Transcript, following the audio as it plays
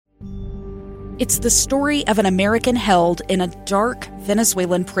It's the story of an American held in a dark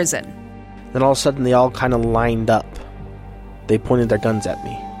Venezuelan prison. Then all of a sudden, they all kind of lined up. They pointed their guns at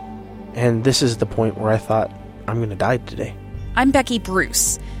me. And this is the point where I thought, I'm going to die today. I'm Becky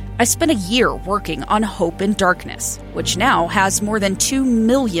Bruce. I spent a year working on Hope in Darkness, which now has more than 2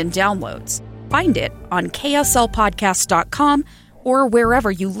 million downloads. Find it on kslpodcast.com or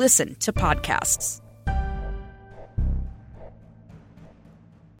wherever you listen to podcasts.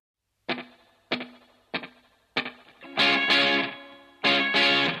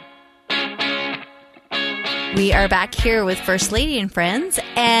 We are back here with First Lady and Friends,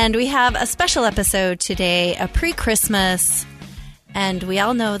 and we have a special episode today, a pre-Christmas, and we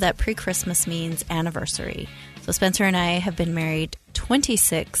all know that pre-Christmas means anniversary. So Spencer and I have been married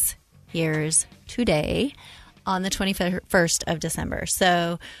 26 years today on the 21st of December.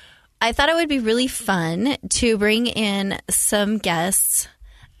 So I thought it would be really fun to bring in some guests,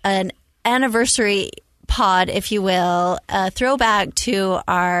 an anniversary pod, if you will, a throwback to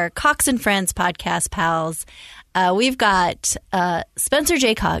our Cox and Friends podcast pals. We've got Spencer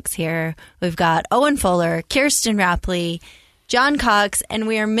J. Cox here. We've got Owen Fuller, Kirsten Rapley, John Cox, and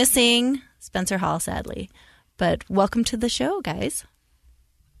we are missing Spencer Hall, sadly. But welcome to the show, guys.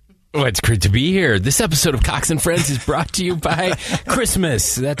 Oh, it's great to be here. This episode of Cox and Friends is brought to you by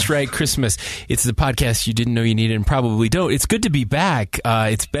Christmas. That's right, Christmas. It's the podcast you didn't know you needed and probably don't. It's good to be back.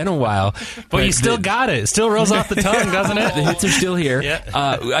 It's been a while. But you still got it. It still rolls off the tongue, doesn't it? The hits are still here. Yeah.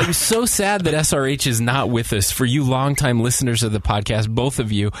 I was so sad that SRH is not with us. For you longtime listeners of the podcast, both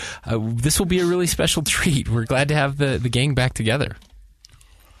of you, this will be a really special treat. We're glad to have the gang back together.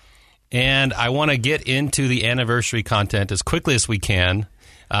 And I want to get into the anniversary content as quickly as we can.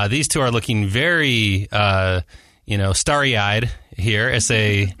 These two are looking very, starry-eyed here as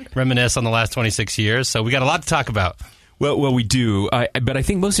they reminisce on the last 26 years. So we got a lot to talk about. Well, we do. But I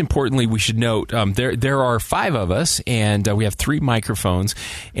think most importantly, we should note there are 5 of us, and we have 3 microphones.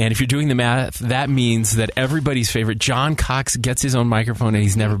 And if you're doing the math, that means that everybody's favorite, John Cox, gets his own microphone, and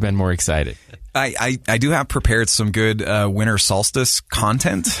he's never been more excited. I do have prepared some good winter solstice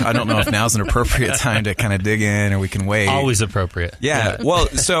content. I don't know if now's an appropriate time to kind of dig in, or we can wait. Always appropriate. Yeah. Well,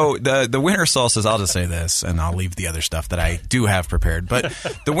 so the winter solstice, I'll just say this, and I'll leave the other stuff that I do have prepared. But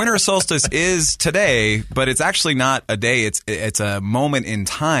the winter solstice is today, but it's actually not a day. It's a moment in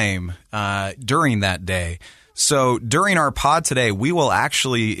time during that day. So during our pod today, we will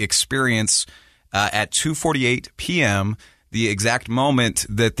actually experience at 2:48 p.m. the exact moment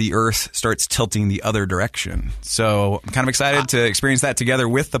that the Earth starts tilting the other direction. So I'm kind of excited to experience that together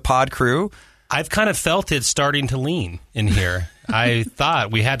with the pod crew. I've kind of felt it starting to lean in here. I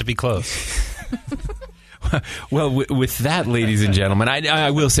thought we had to be close. Well, with that, ladies and gentlemen,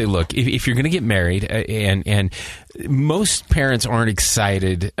 I will say, look, if you're going to get married, and most parents aren't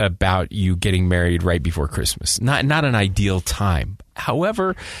excited about you getting married right before Christmas. Not an ideal time.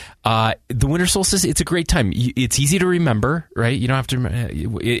 However, the winter solstice, it's a great time. It's easy to remember, right? You don't have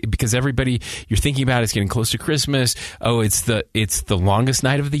to, because everybody you're thinking about is getting close to Christmas. Oh, it's the longest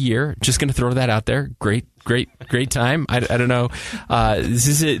night of the year. Just going to throw that out there. Great time. I don't know.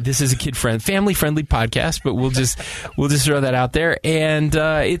 This is a family friendly podcast, but we'll just throw that out there. And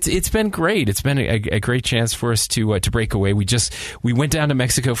it's been great. It's been a great chance for us to break away. We went down to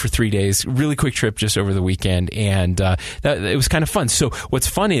Mexico for 3 days. Really quick trip just over the weekend, and it was kind of fun. So what's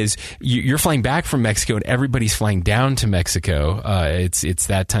fun is you're flying back from Mexico, and everybody's flying down to Mexico. It's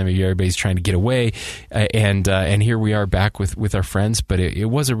that time of year. Everybody's trying to get away, and here we are back with our friends. But it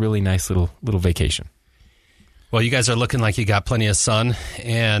was a really nice little vacation. Well, you guys are looking like you got plenty of sun,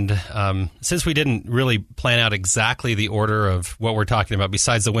 and since we didn't really plan out exactly the order of what we're talking about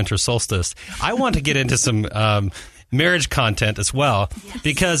besides the winter solstice, I want to get into some marriage content as well,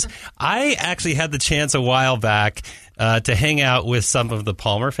 because I actually had the chance a while back to hang out with some of the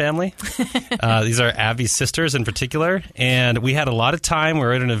Palmer family. These are Abby's sisters in particular, and we had a lot of time. We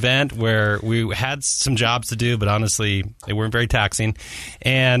were at an event where we had some jobs to do, but honestly, they weren't very taxing.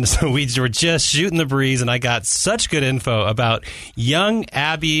 And so we were just shooting the breeze, and I got such good info about young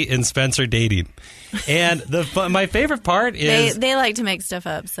Abby and Spencer dating. And my favorite part is they like to make stuff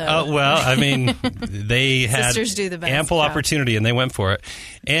up. So well, I mean, they had sisters do the best ample job. Opportunity, and they went for it.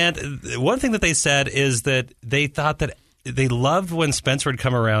 And one thing that they said is that they thought that they loved when Spencer would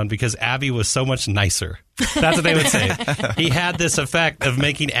come around because Abby was so much nicer That's what they would say. He had this effect of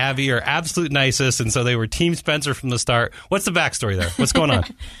making Abby her absolute nicest, and so they were Team Spencer from the start. What's the backstory there? What's going on?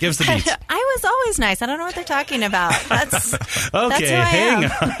 Give us the deets. I was always nice. I don't know what they're talking about. That's Okay, hang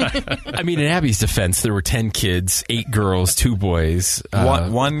on. I mean, in Abby's defense, there were 10 kids, 8 girls, 2 boys.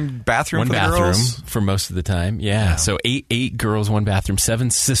 One bathroom One for the bathroom girls? for most of the time. Yeah. So 8 girls, 1 bathroom, 7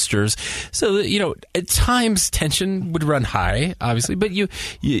 sisters. So, at times tension would run high, obviously, but you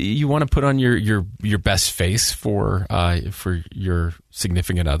want to put on your best face for your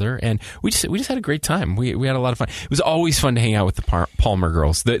significant other, and we just had a great time. We had a lot of fun. It was always fun to hang out with the Palmer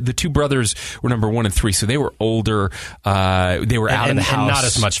girls. The 2 brothers were number 1 and 3, so they were older. They were out of the house. And not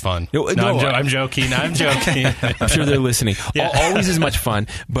as much fun. No, I'm joking. I'm joking. I'm sure they're listening. Yeah. Always as much fun,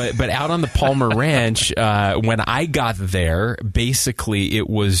 but out on the Palmer Ranch, when I got there, basically it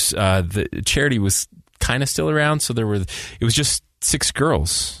was the charity was kind of still around, so it was just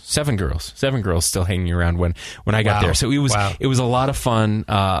 7 girls still hanging around when I got there. So it was a lot of fun,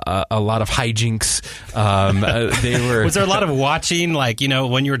 a lot of hijinks. They were. Was there a lot of watching,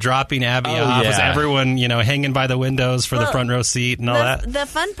 when you were dropping Abby off? Yeah. Was everyone hanging by the windows for the front row seat and all that? The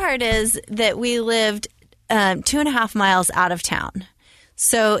fun part is that we lived 2.5 miles out of town,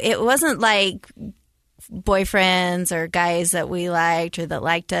 so it wasn't like boyfriends or guys that we liked or that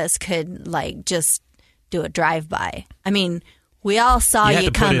liked us could just do a drive-by. I mean, we all saw you had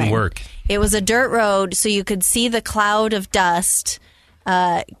to coming. Put in work. It was a dirt road, so you could see the cloud of dust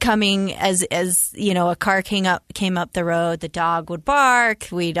coming as a car came up the road. The dog would bark.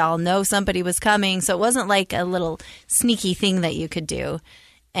 We'd all know somebody was coming, so it wasn't like a little sneaky thing that you could do.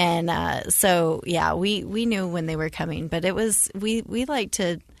 And we knew when they were coming, but it was we like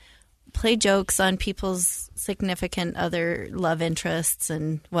to play jokes on people's significant other love interests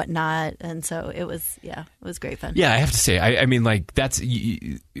and whatnot, and so it was great fun. Yeah, I have to say, I mean,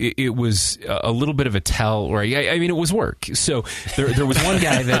 it was a little bit of a tell, or I mean, it was work. So there was one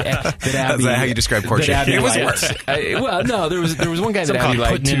guy that Abby. That's how you describe courtship. It was work. There was one guy that Abby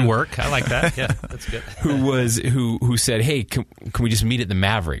liked putting in work. I like that. Yeah, that's good. Who said, "Hey, can we just meet at the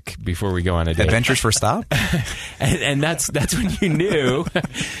Maverick before we go on a date?" Adventures First Stop. and that's when you knew.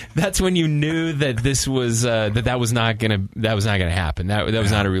 That's when you knew that this was that was not gonna happen. That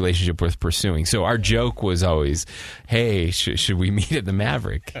was not a relationship worth pursuing. So our joke was always, "Hey, should we meet at the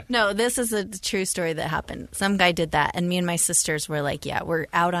Maverick?" No, this is a true story that happened. Some guy did that, and me and my sisters were like, "Yeah, we're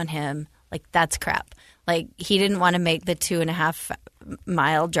out on him. Like, that's crap. Like, he didn't want to make the 2.5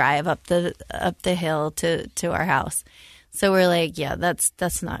 mile drive up the hill to our house." So we're like, "Yeah,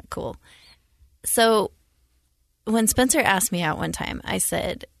 that's not cool." So when Spencer asked me out one time, I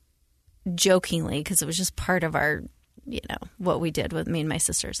said, jokingly, because it was just part of our, what we did with me and my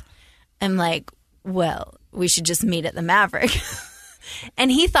sisters, I'm like, "Well, we should just meet at the Maverick." And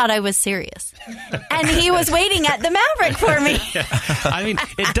he thought I was serious. And he was waiting at the Maverick for me. I mean,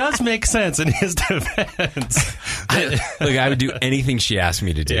 it does make sense in his defense. I would do anything she asked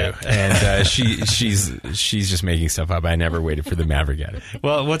me to do. Yeah. And she's just making stuff up. I never waited for the Maverick at it.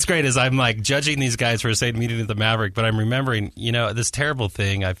 Well, what's great is I'm judging these guys for saying meeting at the Maverick, but I'm remembering, this terrible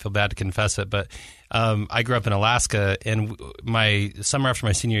thing. I feel bad to confess it, but I grew up in Alaska, and my summer after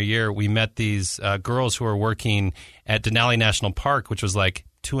my senior year, we met these girls who were working at Denali National Park, which was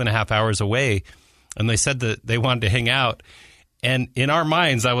 2.5 hours away, and they said that they wanted to hang out. And in our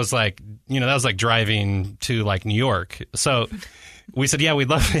minds, I was that was like driving to New York. So we said, yeah, we'd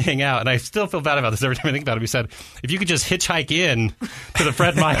love to hang out. And I still feel bad about this every time I think about it. We said, if you could just hitchhike in to the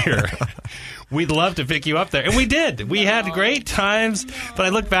Fred Meyer, we'd love to pick you up there. And we did. We had great times. But I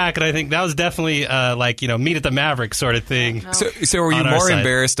look back and I think that was definitely meet at the Maverick sort of thing. So were you more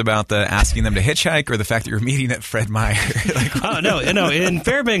embarrassed about the asking them to hitchhike or the fact that you were meeting at Fred Meyer? Oh, no. In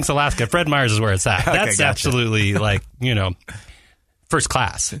Fairbanks, Alaska, Fred Meyer's is where it's at. That's gotcha. Absolutely first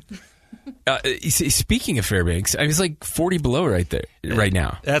class. Speaking of Fairbanks, I was 40 below right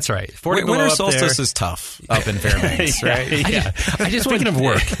now. That's right. 40 below winter up solstice there. Is tough up in Fairbanks, right? Yeah. I just Speaking of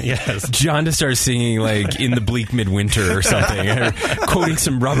work, yes. John to start singing In the Bleak Midwinter or something, or quoting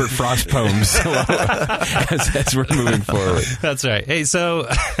some Robert Frost poems as we're moving forward. That's right. Hey, so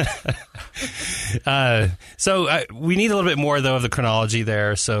we need a little bit more though of the chronology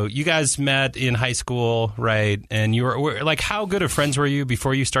there. So you guys met in high school, right? And you were how good of friends were you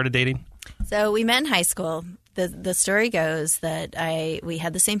before you started dating? So we met in high school. The story goes that we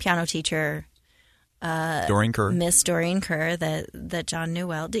had the same piano teacher. Doreen Kerr. Miss Doreen Kerr that John knew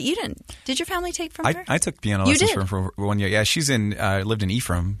well. Did your family take from her? I took piano lessons from her for 1 year. Yeah, she's lived in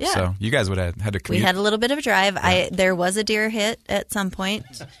Ephraim, so you guys would have had to commute. We had a little bit of a drive. Yeah. There was a deer hit at some point.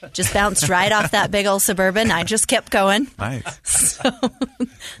 Just bounced right off that big old Suburban. I just kept going. Nice. So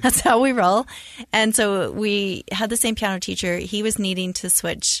that's how we roll. And so we had the same piano teacher. He was needing to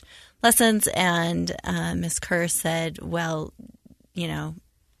switch lessons, and Miss Kerr said, well,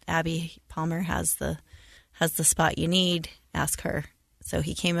 Abby Palmer has the spot you need. Ask her. So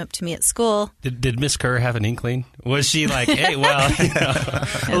he came up to me at school. Did Miss Kerr have an inkling? Was she like, hey, well,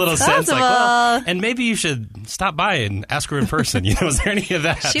 a little sense possible. like, well, and maybe you should stop by and ask her in person. Was there any of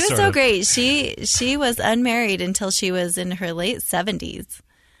that? She was so great. She was unmarried until she was in her late 70s.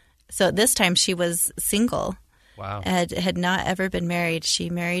 So at this time she was single. Wow. Had not ever been married. She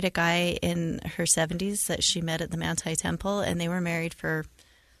married a guy in her 70s that she met at the Manti Temple, and they were married for,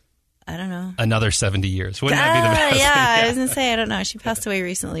 I don't know, another 70 years. Wouldn't that be the math? Yeah, I was going to say, I don't know. She passed away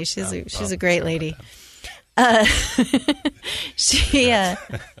recently. She's a great lady. He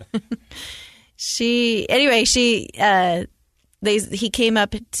came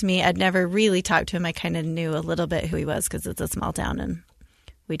up to me. I'd never really talked to him. I kind of knew a little bit who he was because it's a small town, and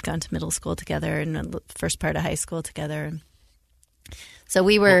we'd gone to middle school together and the first part of high school together. So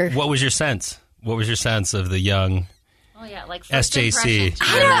we were. What was your sense? What was your sense of the young SJC?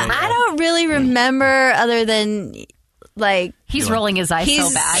 I don't really remember, other than like he's rolling his eyes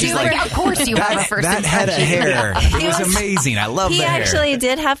so bad. She's like, of course you have a first that impression. head of hair. It was amazing. I love the hair. He actually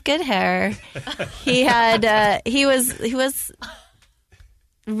did have good hair. He had. He was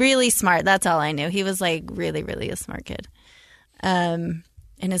really smart. That's all I knew. He was like really, really a smart kid.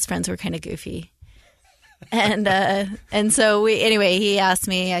 And his friends were kind of goofy. And so he asked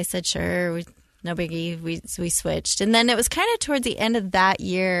me, I said, sure, no biggie. We switched. And then it was kind of toward the end of that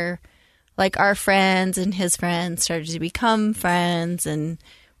year, like our friends and his friends started to become friends, and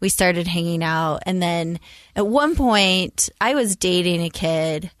we started hanging out. And then at one point I was dating a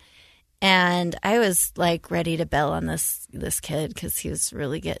kid, and I was like ready to bail on this kid because he was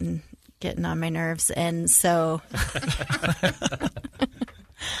really getting on my nerves. And so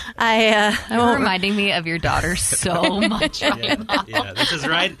You're reminding me of your daughter so much. Yeah, this is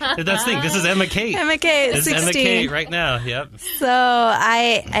right. That's the thing. This is Emma Kate. Emma Kate, this 16. is Emma Kate right now. Yep. So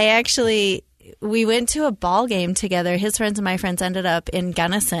we went to a ball game together. His friends and my friends ended up in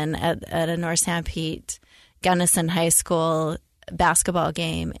Gunnison at a North Sanpete Gunnison High School basketball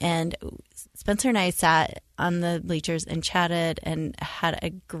game, and Spencer and I sat on the bleachers and chatted and had a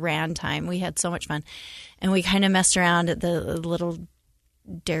grand time. We had so much fun, and we kind of messed around at the little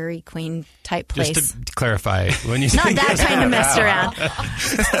Dairy Queen type place. Just to clarify, when you say not that kind of messed around.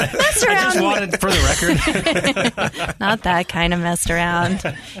 Messed around. I just wanted for the record. Not that kind of messed around.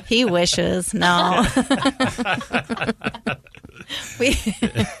 He wishes. No.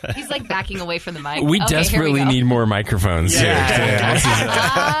 He's like backing away from the mic. We desperately need more microphones here.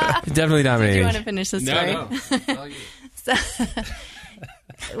 Definitely dominating. Do you want to finish the story? No. So,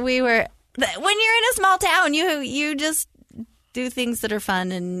 we were. When you're in a small town, you just do things that are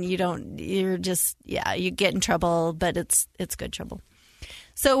fun, and you get in trouble, but it's good trouble.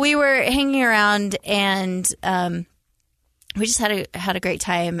 So we were hanging around, and we just had a great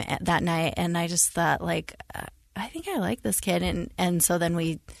time that night, and I just thought, like, I think I like this kid, and so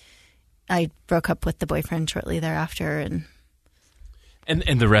then I broke up with the boyfriend shortly thereafter,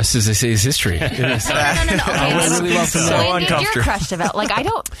 and the rest, as they say, is history. No. Okay, really well from So when did your crush develop? Like,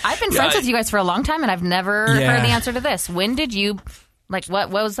 I've been friends with you guys for a long time, and I've never heard the answer to this. When did you, like,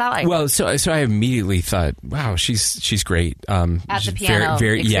 what was that like? Well, so I immediately thought, wow, she's great. At the piano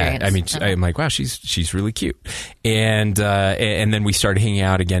very, experience. yeah. I mean, I'm like, wow, she's really cute. And then we started hanging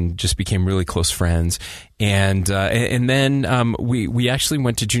out again, just became really close friends. And then we actually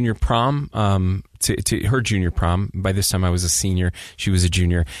went to junior prom, to her junior prom. By this time I was a senior. She was a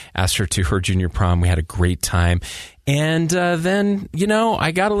junior. Asked her to her junior prom. We had a great time. And then,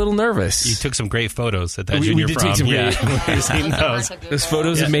 I got a little nervous. You took some great photos at that junior did prom. Take some We've seen those. Those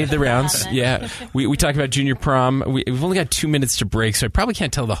photos have made the rounds. Yeah. We talked about junior prom. We've only got 2 minutes to break, so I probably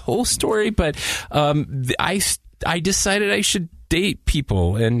can't tell the whole story, but I decided I should date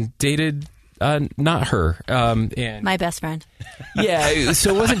people, and dated not her. And my best friend. Yeah,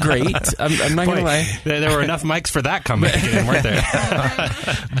 so it wasn't great. I'm not going to lie. There were enough mics for that comment again, weren't there?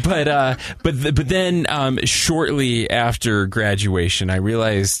 But then shortly after graduation, I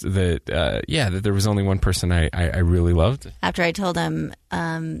realized that that there was only one person I really loved. After I told him,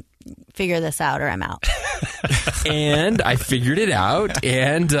 figure this out or I'm out. And I figured it out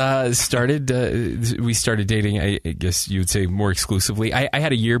and we started dating, I guess you would say more exclusively. I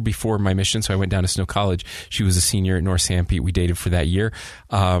had a year before my mission, so I went down to Snow College. She was a senior at North Sanpete. We dated for that year.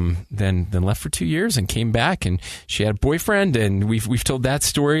 Then left for 2 years and came back, and she had a boyfriend, and we've told that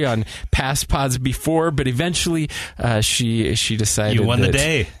story on past pods before, but eventually she decided you won the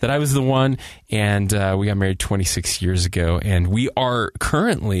day. That I was the one, and we got married 26 years ago, and we are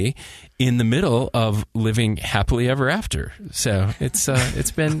currently in the middle of living happily ever after. So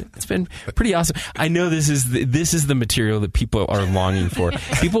it's been pretty awesome. I know this is the material that people are longing for.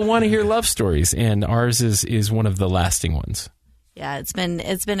 People want to hear love stories, and ours is one of the lasting ones. Yeah, it's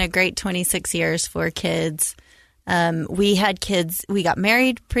been a great 26 years for kids. We had kids. We got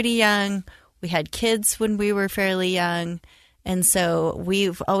married pretty young. We had kids when we were fairly young. And so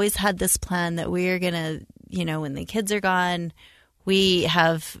we've always had this plan that we are going to, when the kids are gone, we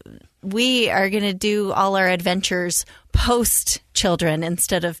are going to do all our adventures post children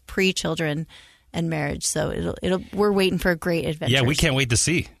instead of pre children and marriage. So we're waiting for a great adventure. Yeah, we can't wait to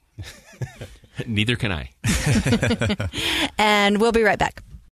see. Neither can I. And we'll be right back.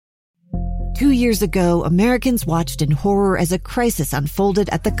 2 years ago, Americans watched in horror as a crisis unfolded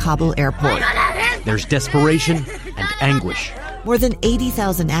at the Kabul airport. There's desperation and anguish. More than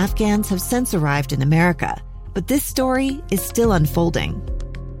 80,000 Afghans have since arrived in America, but this story is still unfolding.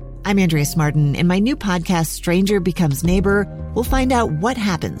 I'm Andrea Smartin. In my new podcast, Stranger Becomes Neighbor, we'll find out what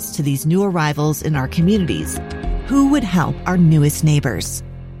happens to these new arrivals in our communities. Who would help our newest neighbors?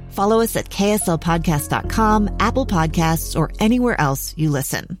 Follow us at kslpodcast.com, Apple Podcasts, or anywhere else you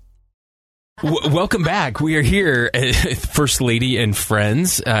listen. Welcome back. We are here, First Lady and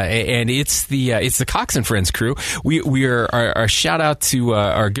Friends, and it's the Cox and Friends crew. We are our shout out to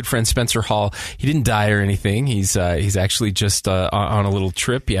our good friend Spencer Hall. He didn't die or anything. He's actually just on a little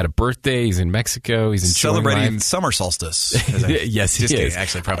trip. He had a birthday. He's in Mexico. He's celebrating summer solstice. Yes, he is.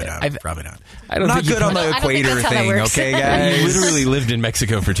 Actually, probably not. Probably not. I'm not good on the equator thing. Okay, guys. You literally lived in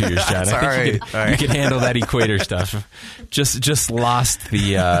Mexico for 2 years, John. I think you can handle that equator stuff. Just lost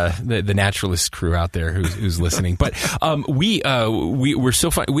the naturalist crew out there who's listening, but we're so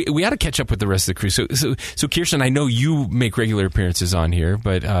fun. We had to catch up with the rest of the crew. So Kirsten, I know you make regular appearances on here,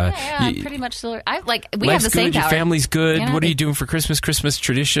 but pretty much still. We have the same good, power. Your family's good. What are you doing for Christmas? Christmas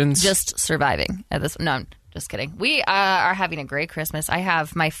traditions? Just surviving at this. No, just kidding. We are having a great Christmas. I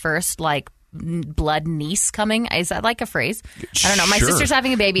have my first blood niece coming. Is that like a phrase? I don't know. My sister's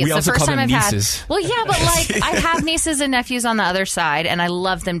having a baby. It's the first time I've nieces. had. Well, yeah, but I have nieces and nephews on the other side, and I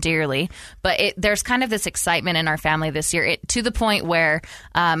love them dearly. But there's kind of this excitement in our family this year, to the point where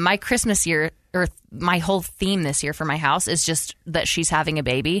my Christmas year, or my whole theme this year for my house, is just that she's having a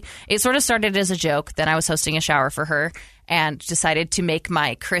baby. It sort of started as a joke. Then I was hosting a shower for her and decided to make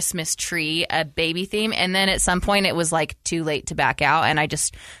my Christmas tree a baby theme. And then at some point it was too late to back out. And I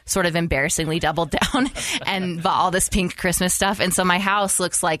just sort of embarrassingly doubled down and bought all this pink Christmas stuff. And so my house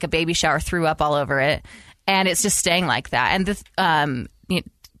looks like a baby shower threw up all over it. And it's just staying like that. And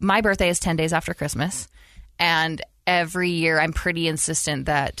my birthday is 10 days after Christmas. And every year I'm pretty insistent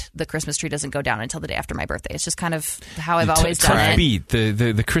that the Christmas tree doesn't go down until the day after my birthday. It's just kind of how I've always done it. Beat.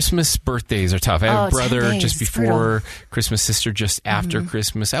 The Christmas birthdays are tough. I have a brother just before Christmas, sister just after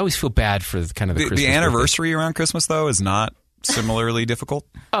Christmas. I always feel bad for the Christmas. The anniversary around Christmas, though, is not similarly difficult?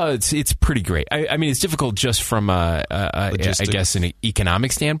 It's pretty great. I mean, it's difficult just from I guess an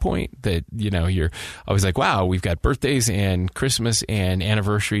economic standpoint, that you're always like, wow, we've got birthdays and Christmas and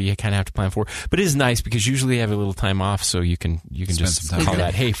anniversary you kind of have to plan for. But it is nice because usually you have a little time off, so you can just call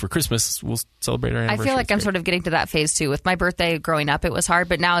that, hey, for Christmas we'll celebrate our anniversary. I feel like I'm sort of getting to that phase too. With my birthday growing up, it was hard,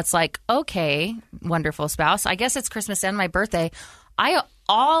 but now it's like, okay, wonderful spouse, I guess it's Christmas and my birthday.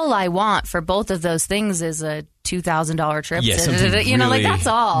 All I want for both of those things is a $2,000 trip. Yeah, really, that's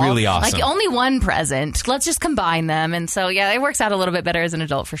all. Really awesome. Only one present. Let's just combine them. And so, yeah, it works out a little bit better as an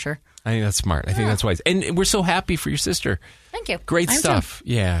adult for sure. I think that's smart. I think that's wise. And we're so happy for your sister. Thank you. Great stuff.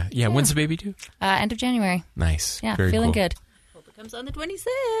 Yeah. When's the baby due? End of January. Nice. Yeah, very feeling cool. good. Hope it comes on the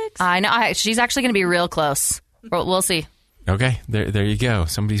 26th. I know. She's actually going to be real close. We'll see. Okay, there you go.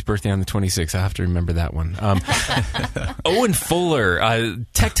 Somebody's birthday on the 26th. I have to remember that one. Owen Fuller,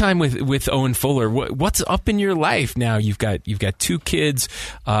 Tech Time with Owen Fuller. What's up in your life now? You've got 2 kids.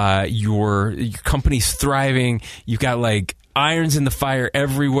 Your company's thriving. You've got irons in the fire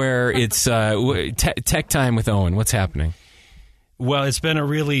everywhere. It's Tech Time with Owen. What's happening? Well, it's been a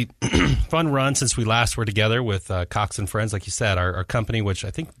really fun run since we last were together with Cox and Friends. Like you said, our company, which I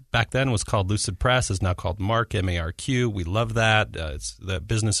think back then was called Lucid Press, is now called Mark, M-A-R-Q. We love that. The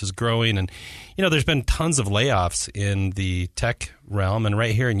business is growing. And, there's been tons of layoffs in the tech realm. And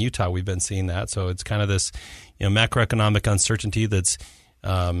right here in Utah, we've been seeing that. So it's kind of this macroeconomic uncertainty that's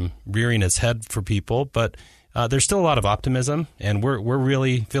rearing its head for people. But there's still a lot of optimism, and we're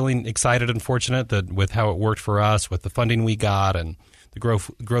really feeling excited and fortunate that with how it worked for us, with the funding we got and the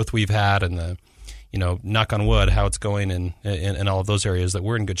growth we've had, and the knock on wood, how it's going in all of those areas, that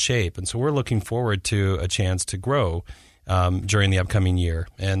we're in good shape. And so we're looking forward to a chance to grow during the upcoming year.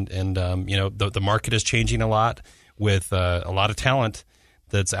 And the market is changing a lot with a lot of talent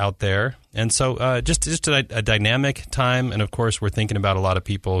that's out there, and so just a dynamic time. And of course, we're thinking about a lot of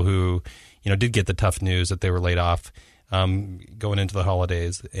people who did get the tough news that they were laid off going into the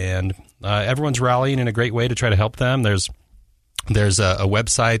holidays. And everyone's rallying in a great way to try to help them. There's a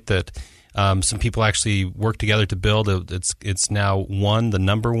website that some people actually work together to build. It's now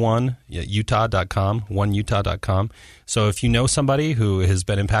Utah.com, oneutah.com. So if you know somebody who has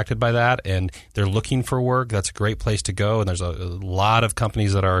been impacted by that and they're looking for work, that's a great place to go. And there's a lot of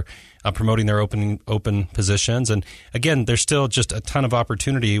companies that are promoting their open positions. And again, there's still just a ton of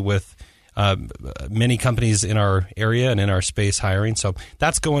opportunity with many companies in our area and in our space hiring. So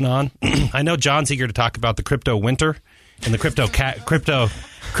that's going on. I know John's eager to talk about the crypto winter and the crypto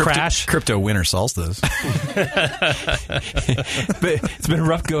crash. Crypto winter solstice. But it's been a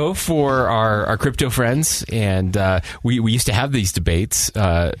rough go for our crypto friends, and we used to have these debates.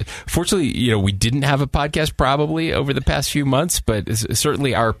 Fortunately, we didn't have a podcast probably over the past few months, but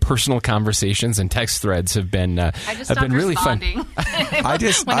certainly our personal conversations and text threads have been really fun.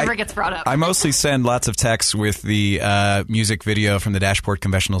 Whenever it gets brought up. I mostly send lots of texts with the music video from the Dashboard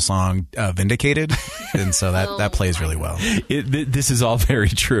Confessional song "Vindicated," and so that plays really well. This is all very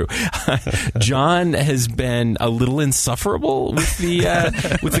true. John has been a little insufferable with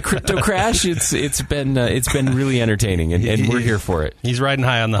the crypto crash. It's been really entertaining, and we're here for it. He's riding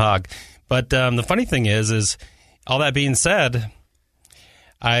high on the hog. But the funny thing is all that being said,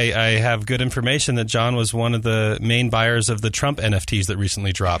 I have good information that John was one of the main buyers of the Trump NFTs that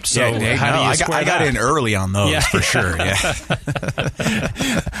recently dropped. So I got in early on those for sure. Yeah.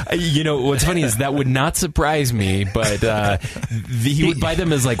 What's funny is that would not surprise me, but he would buy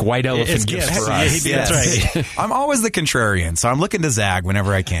them as like white elephant gifts for us. That's right. I'm always the contrarian, so I'm looking to zag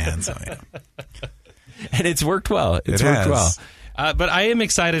whenever I can. So, yeah. And it's worked well. It worked well. But I am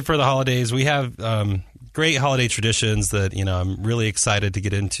excited for the holidays. We have great holiday traditions that I'm really excited to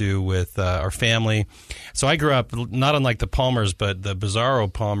get into with our family. So I grew up not unlike the Palmers, but the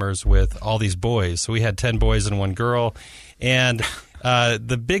Bizarro Palmers, with all these boys. So we had 10 boys and 1 girl, and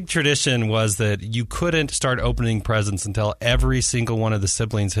the big tradition was that you couldn't start opening presents until every single one of the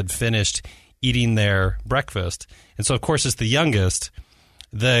siblings had finished eating their breakfast. And so, of course, as the youngest,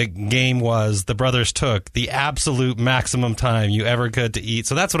 the game was the brothers took the absolute maximum time you ever could to eat.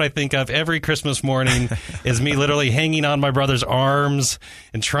 So that's what I think of every Christmas morning is me literally hanging on my brother's arms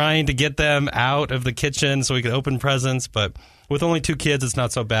and trying to get them out of the kitchen so we could open presents. But with only 2 kids, it's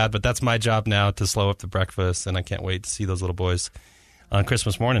not so bad. But that's my job now, to slow up the breakfast. And I can't wait to see those little boys on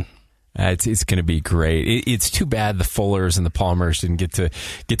Christmas morning. It's going to be great. It's too bad the Fullers and the Palmers didn't get to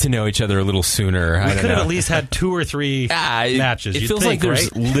know each other a little sooner. We could have at least had 2 or 3 matches. It feels like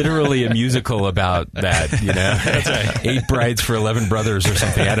there's literally a musical about that. That's right. 8 Brides for 11 Brothers or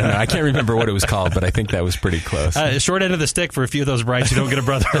something. I don't know. I can't remember what it was called, but I think that was pretty close. Short end of the stick for a few of those brides who don't get a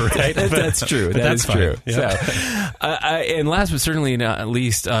brother, right? That's true. That's true. Yeah. So, and last but certainly not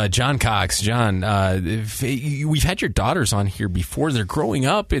least, John Cox. John, we've had your daughters on here before. They're growing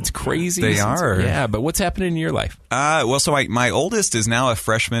up. It's crazy. They are. Yeah, but what's happening in your life? So my oldest is now a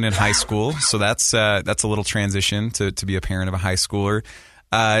freshman in high school, so that's a little transition to be a parent of a high schooler.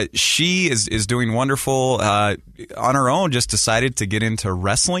 She is doing wonderful. On her own, just decided to get into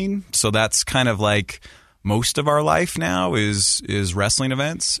wrestling, so that's kind of like most of our life now is wrestling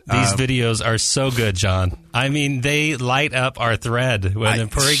events. These videos are so good, John. I mean, they light up our thread when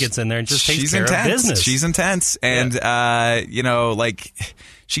Puri gets in there and just takes care of business. She's intense. And,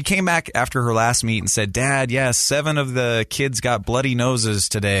 she came back after her last meet and said, "Dad, yes, 7 of the kids got bloody noses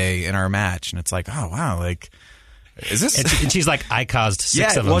today in our match." And it's like, oh, wow, like... Is this? And she's like, I caused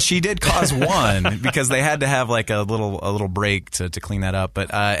 6 of them. Well, she did cause 1 because they had to have like a little break to clean that up.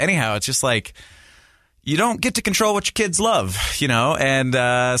 But anyhow, it's just like, you don't get to control what your kids love,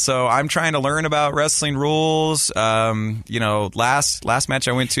 and so I'm trying to learn about wrestling rules. Last match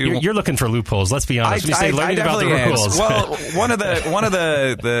I went to, you're looking for loopholes. Let's be honest. When you say learning about the rules. Well, one of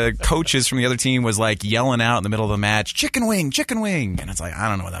the coaches from the other team was like yelling out in the middle of the match, chicken wing, and it's like, I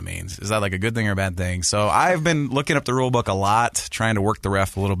don't know what that means. Is that like a good thing or a bad thing? So I've been looking up the rule book a lot, trying to work the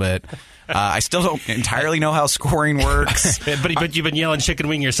ref a little bit. I still don't entirely know how scoring works. but you've been yelling chicken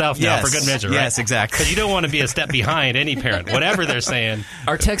wing yourself now for good measure, right? Yes, exactly. Because you don't want to be a step behind any parent, whatever they're saying.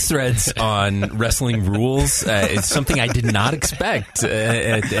 Our text threads on wrestling rules is something I did not expect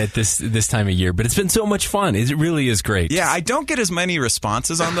at this time of year, but it's been so much fun. It really is great. Yeah, I don't get as many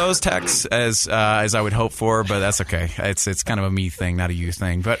responses on those texts as I would hope for, but that's okay. It's kind of a me thing, not a you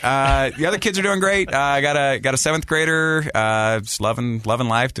thing. But the other kids are doing great. I got a 7th grader, just loving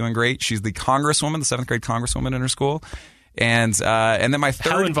life, doing great. She's the congresswoman, the 7th grade congresswoman in her school. And then my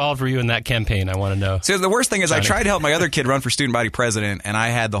third... How involved were you in that campaign? I want to know. So the worst thing is I tried to help my other kid run for student body president, and I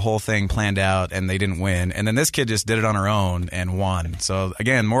had the whole thing planned out, and they didn't win. And then this kid just did it on her own and won. So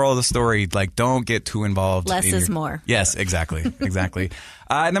again, moral of the story, like, don't get too involved. Less is more. Yes, exactly.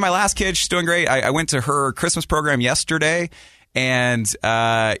 And then my last kid, she's doing great. I went to her Christmas program yesterday. And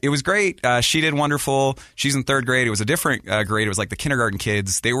it was great. She did wonderful. She's in 3rd grade. It was a different grade. It was like the kindergarten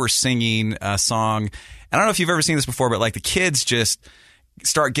kids. They were singing a song. I don't know if you've ever seen this before, but like the kids just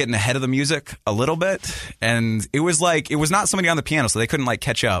start getting ahead of the music a little bit. And it was not somebody on the piano, so they couldn't like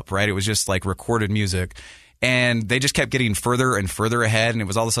catch up, right? It was just like recorded music. And they just kept getting further and further ahead. And it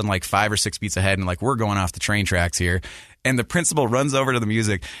was all of a sudden like 5 or 6 beats ahead. And like, we're going off the train tracks here. And the principal runs over to the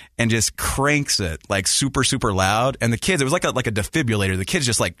music and just cranks it like super, super loud. And the kids, it was like a defibrillator. The kids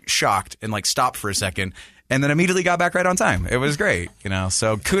just like shocked and like stopped for a second and then immediately got back right on time. It was great,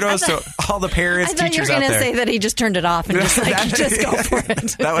 So kudos to all the parents, teachers out there. I thought you were going to say that he just turned it off and just go for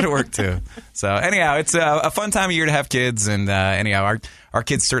it. That would have worked too. So anyhow, it's a fun time of year to have kids. And anyhow, our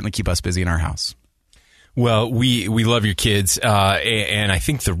kids certainly keep us busy in our house. Well, we love your kids, and I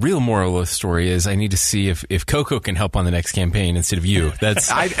think the real moral of the story is I need to see if Coco can help on the next campaign instead of you. That's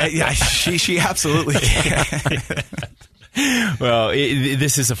she absolutely can. Well,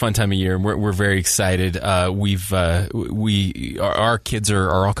 this is a fun time of year, and we're very excited. Our kids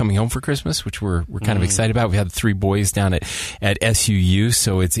are all coming home for Christmas, which we're kind of excited about. We had 3 boys down at SUU,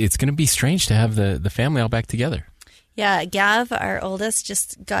 so it's going to be strange to have the family all back together. Yeah, Gav, our oldest,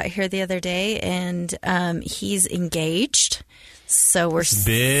 just got here the other day, and he's engaged. So we're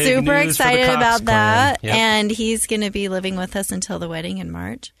super excited about that. Yep. And he's going to be living with us until the wedding in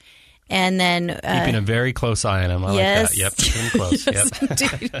March. And then keeping a very close eye on him. I like that. Yep, keeping him close. Yep.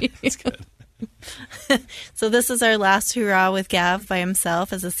 That's good. So this is our last hurrah with Gav by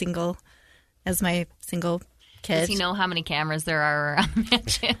himself as my single kid. Does he know how many cameras there are around the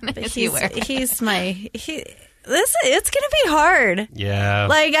mansion? It's going to be hard. Yeah.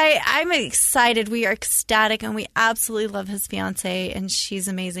 Like, I'm excited. We are ecstatic, and we absolutely love his fiance, and she's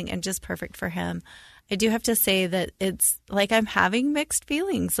amazing and just perfect for him. I do have to say that it's like I'm having mixed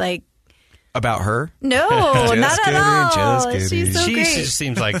feelings. Like, about her? No, not at all. She's so great. She just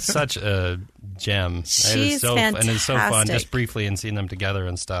seems like such a gem. She's fantastic. And it's so fun just briefly and seeing them together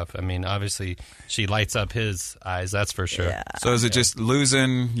and stuff. I mean, obviously, she lights up his eyes, that's for sure. Yeah. So is it just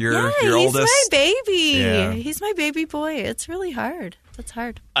losing your oldest? He's my baby. Yeah. He's my baby boy. It's really hard. It's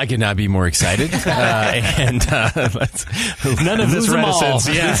hard. I could not be more excited. None of this reticence.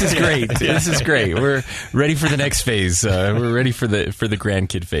 Yeah. This is great. This is great. We're ready for the next phase. We're ready for the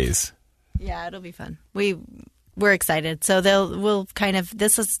grandkid phase. Yeah, it'll be fun. We're excited. So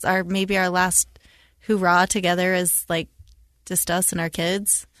this is maybe our last hurrah together as like just us and our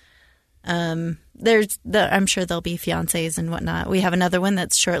kids. I'm sure there'll be fiancés and whatnot. We have another one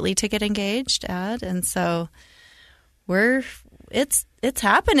that's shortly to get engaged and so it's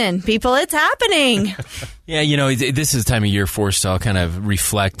happening, people. It's happening. Yeah, this is the time of year for us to all kind of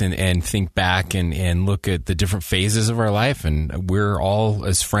reflect and think back and look at the different phases of our life. And we're all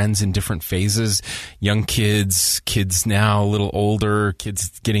as friends in different phases. Young kids now a little older,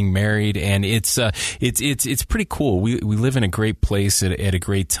 kids getting married, and it's pretty cool. We live in a great place at a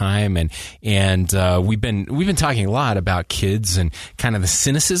great time, and we've been talking a lot about kids and kind of the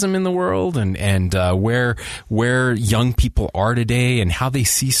cynicism in the world and where young people are today and how they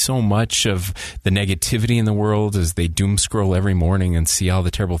see so much of the negativity in the world as they doom scroll every morning and see all the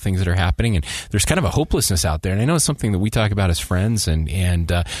terrible things that are happening. And there's kind of a hopelessness out there. And I know it's something that we talk about as friends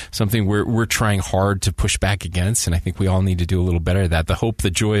and something we're trying hard to push back against. And I think we all need to do a little better at that. The hope, the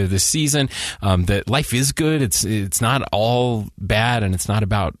joy of this season, that life is good. It's not all bad, and it's not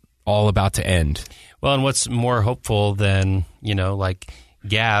all about to end. Well, and what's more hopeful than, like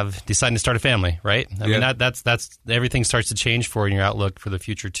Gav deciding to start a family, right? I mean, that's everything starts to change for you in your outlook for the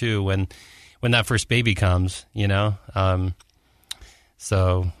future too when that first baby comes, you know.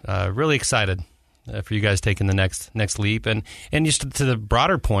 So really excited for you guys taking the next leap, and just to the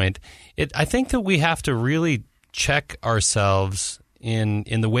broader point, I think that we have to really check ourselves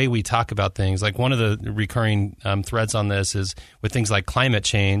in the way we talk about things. Like one of the recurring threads on this is with things like climate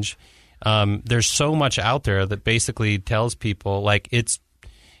change. There's so much out there that basically tells people like it's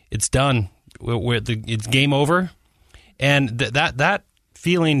done, it's game over, and that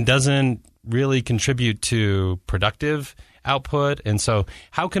feeling doesn't really contribute to productive output. And so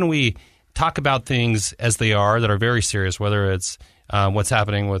how can we talk about things as they are that are very serious, whether it's what's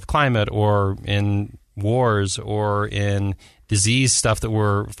happening with climate or in wars or in disease stuff that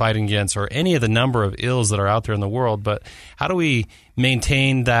we're fighting against or any of the number of ills that are out there in the world, but how do we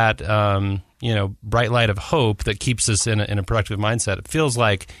maintain that bright light of hope that keeps us in a productive mindset? It feels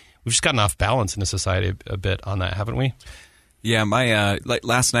like we've just gotten off balance in a society a bit on that, haven't we? Yeah, my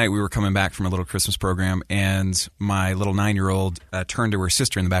last night we were coming back from a little Christmas program, and my little 9-year-old turned to her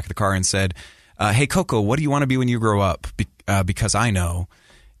sister in the back of the car and said, "Hey, Coco, what do you want to be when you grow up? Because I know."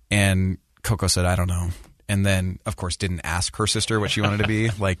 And Coco said, "I don't know." And then, of course, didn't ask her sister what she wanted to be,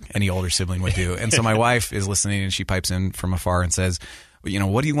 like any older sibling would do. And so my wife is listening, and she pipes in from afar and says,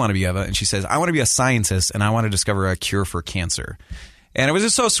 "What do you want to be, Eva?" And she says, "I want to be a scientist, and I want to discover a cure for cancer." And it was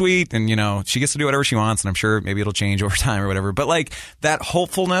just so sweet, and she gets to do whatever she wants, and I'm sure maybe it'll change over time or whatever. But like that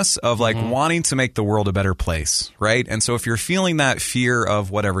hopefulness of like wanting to make the world a better place, right? And so if you're feeling that fear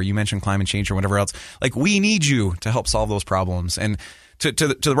of whatever, you mentioned climate change or whatever else, like we need you to help solve those problems. And to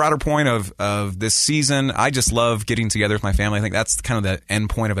the broader point of this season, I just love getting together with my family. I think that's kind of the end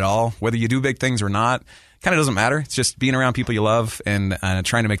point of it all. Whether you do big things or not, kind of doesn't matter. It's just being around people you love and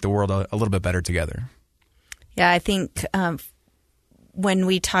trying to make the world a little bit better together. Yeah, I think when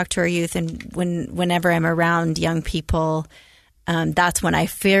we talk to our youth and whenever I'm around young people, that's when I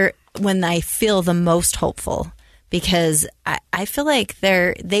feel the most hopeful, because I feel like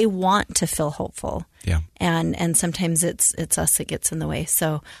they want to feel hopeful. Yeah. And sometimes it's us that gets in the way.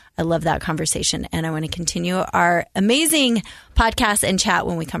 So I love that conversation, and I want to continue our amazing podcast and chat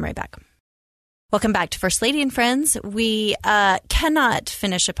when we come right back. Welcome back to First Lady and Friends. We cannot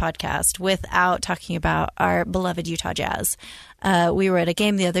finish a podcast without talking about our beloved Utah Jazz. We were at a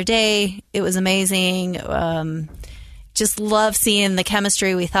game the other day. It was amazing. Just love seeing the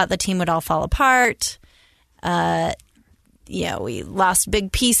chemistry. We thought the team would all fall apart. We lost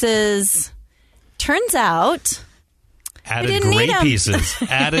big pieces. Turns out... Added great pieces.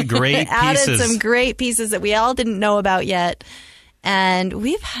 Added some great pieces that we all didn't know about yet. And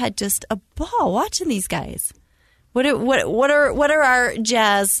we've had just a ball watching these guys. What are our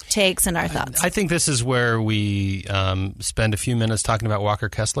Jazz takes and our thoughts? I think this is where we spend a few minutes talking about Walker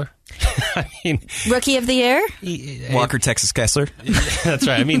Kessler. I mean, Rookie of the Year? Walker Texas Kessler. That's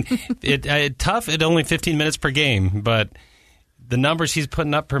right. I mean, tough at only 15 minutes per game, but the numbers he's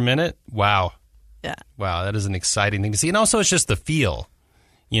putting up per minute, wow. Yeah. Wow, that is an exciting thing to see. And also it's just the feel,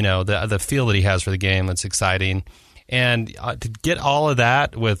 the feel that he has for the game that's exciting. And to get all of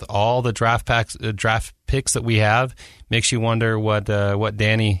that with all the draft picks that we have makes you wonder what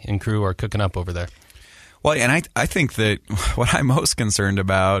Danny and crew are cooking up over there. Well, and I think that what I'm most concerned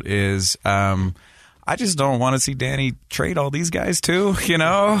about is I just don't want to see Danny trade all these guys too,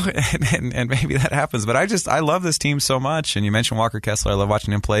 and maybe that happens. But I love this team so much. And you mentioned Walker Kessler. I love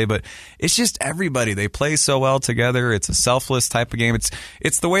watching him play, but it's just everybody. They play so well together. It's a selfless type of game.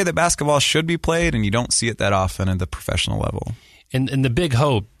 It's the way that basketball should be played, and you don't see it that often at the professional level. And the big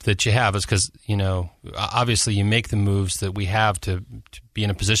hope that you have is because, obviously you make the moves that we have to be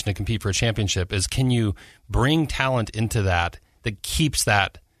in a position to compete for a championship is, can you bring talent into that keeps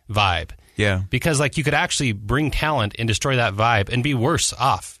that vibe? Yeah. Because you could actually bring talent and destroy that vibe and be worse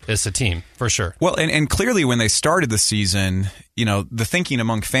off as a team, for sure. Well, and clearly when they started the season, the thinking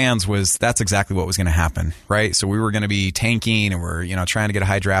among fans was that's exactly what was going to happen, right? So we were going to be tanking and we're, trying to get a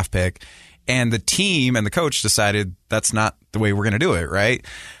high draft pick. And the team and the coach decided that's not the way we're going to do it, right?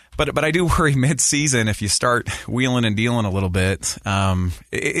 But I do worry mid-season if you start wheeling and dealing a little bit,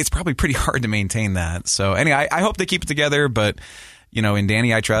 it's probably pretty hard to maintain that. So anyway, I hope they keep it together, but... in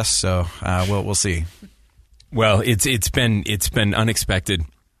Danny I trust, so we'll see. Well, it's been unexpected.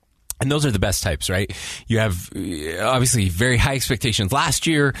 And those are the best types, right? You have obviously very high expectations. Last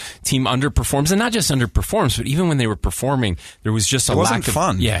year, team underperforms, and not just underperforms, but even when they were performing, there was just a lack of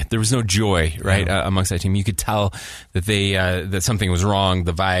fun. Yeah, there was no joy, right, amongst that team. You could tell that that something was wrong,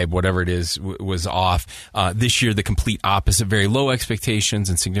 the vibe, whatever it is, was off. This year, the complete opposite, very low expectations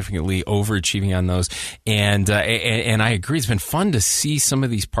and significantly overachieving on those. And I agree, it's been fun to see some of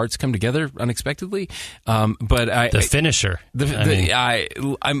these parts come together unexpectedly. But the finisher,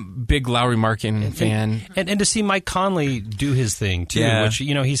 I'm big Lauri Markkanen fan. And to see Mike Conley do his thing, too, which,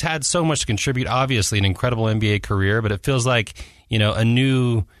 he's had so much to contribute. Obviously, an incredible NBA career, but it feels like, a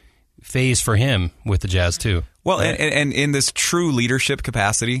new phase for him with the Jazz, too. Well, and in this true leadership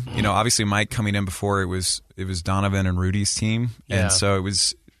capacity, obviously Mike coming in before it was Donovan and Rudy's team. Yeah. And so it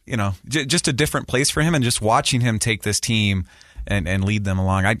was, just a different place for him, and just watching him take this team and lead them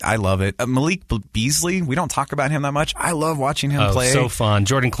along. I love it. Malik Beasley, we don't talk about him that much. I love watching him play. So fun.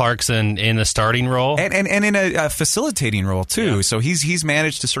 Jordan Clarkson in the starting role. And in a facilitating role, too. Yeah. So he's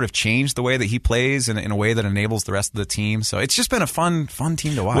managed to sort of change the way that he plays in a way that enables the rest of the team. So it's just been a fun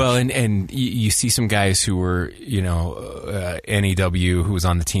team to watch. Well, and you see some guys who were, NEW, who was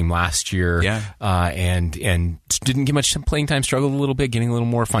on the team last year, and didn't get much playing time, struggled a little bit, getting a little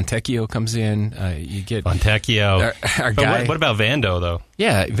more. Fontecchio comes in. You get Fontecchio. Our guy. What about Vando, though?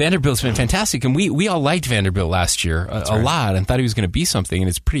 Yeah, Vanderbilt's been fantastic, and we all liked Vanderbilt last year a lot and thought he was going to be something, and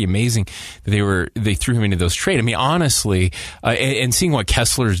it's pretty amazing that they threw him into those trades. I mean, honestly, and seeing what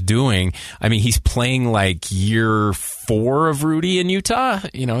Kessler's doing, I mean, he's playing like year 4 of Rudy in Utah,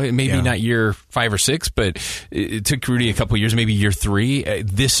 maybe not year 5 or 6, but it took Rudy a couple of years, maybe year 3.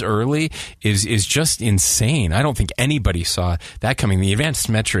 This early is just insane. I don't think anybody saw that coming. The advanced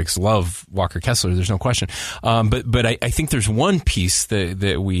metrics love Walker Kessler, there's no question. But I think there's one piece that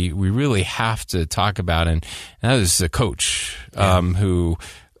we really have to talk about, and that is the coach who.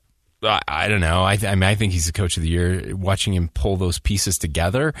 I don't know. I think he's the coach of the year. Watching him pull those pieces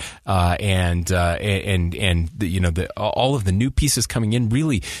together, and all of the new pieces coming in,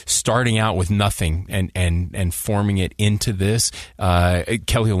 really starting out with nothing and forming it into this.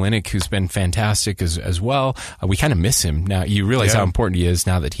 Kelly Olynyk, who's been fantastic as well. We kind of miss him now. You realize how important he is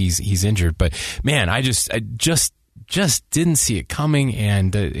now that he's injured. But man, I just didn't see it coming,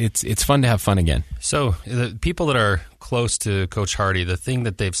 and it's fun to have fun again. So the people that are close to Coach Hardy, the thing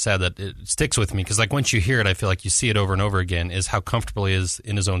that they've said that it sticks with me, because like once you hear it, I feel like you see it over and over again, is how comfortable he is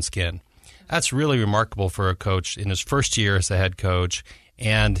in his own skin. That's really remarkable for a coach in his first year as a head coach,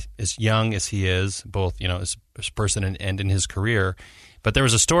 and as young as he is, both as a person and in his career. But there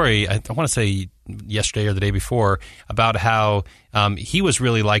was a story, I want to say yesterday or the day before, about how he was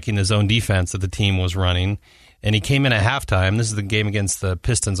really liking his own defense that the team was running. And he came in at halftime, this is the game against the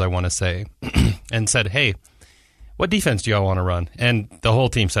Pistons, I want to say, and said, "Hey, what defense do y'all want to run?" And the whole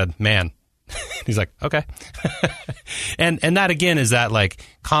team said, "Man." He's like, "Okay." and that, again, is that like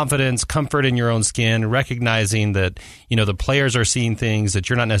confidence, comfort in your own skin, recognizing that, the players are seeing things that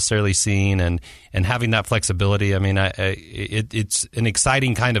you're not necessarily seeing, and having that flexibility. I mean, it's an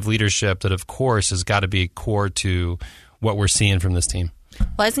exciting kind of leadership that, of course, has got to be core to what we're seeing from this team. Well,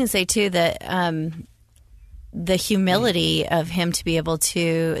 I was going to say, too, that the humility of him to be able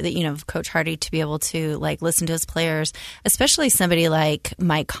to, Coach Hardy to be able to listen to his players, especially somebody like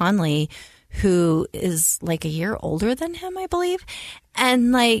Mike Conley, who is like a year older than him, I believe.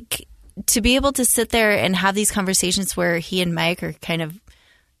 And to be able to sit there and have these conversations where he and Mike are kind of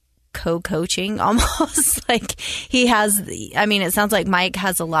co-coaching almost. It sounds like Mike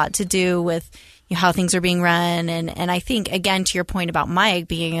has a lot to do with how things are being run. And I think, again, to your point about Mike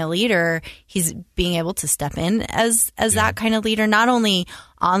being a leader, he's being able to step in as that kind of leader, not only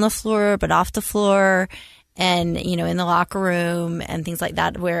on the floor, but off the floor and, in the locker room and things like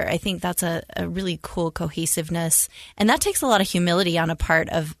that, where I think that's a really cool cohesiveness. And that takes a lot of humility on a part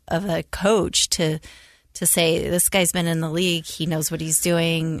of a coach to say, this guy's been in the league, he knows what he's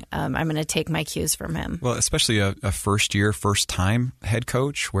doing, I'm going to take my cues from him. Well, especially a first-time head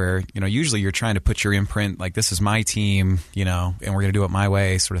coach where, usually you're trying to put your imprint, like, this is my team, and we're going to do it my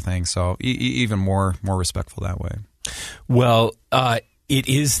way sort of thing. So even more respectful that way. Well, it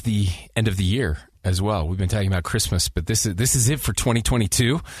is the end of the year as well. We've been talking about Christmas, but this is it for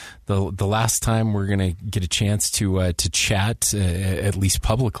 2022. The last time we're going to get a chance to chat, at least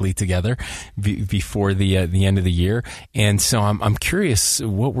publicly together, before the end of the year. And so I'm curious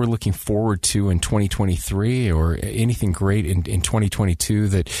what we're looking forward to in 2023, or anything great in 2022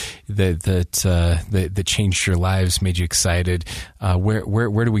 that changed your lives, made you excited.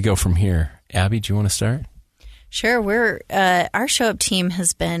 Where do we go from here? Abby, do you want to start? Sure. Our Show Up team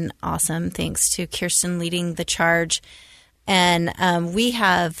has been awesome, thanks to Kirsten leading the charge. And we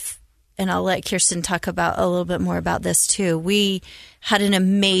have I'll let Kirsten talk about a little bit more about this too. We had an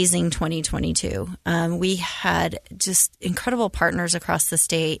amazing 2022. We had just incredible partners across the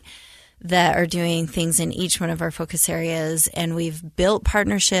state that are doing things in each one of our focus areas, and we've built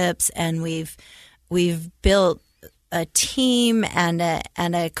partnerships, and we've built a team and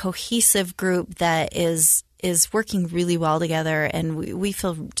a cohesive group that is working really well together. And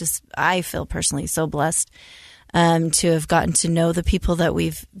I feel personally so blessed to have gotten to know the people that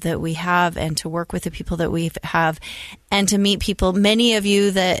we have, and to work with the people that we have, and to meet people. Many of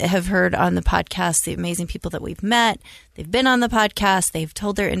you that have heard on the podcast, the amazing people that we've met, they've been on the podcast, they've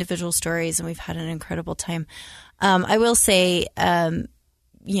told their individual stories, and we've had an incredible time. I will say,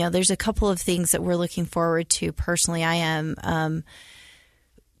 there's a couple of things that we're looking forward to. Personally, I am.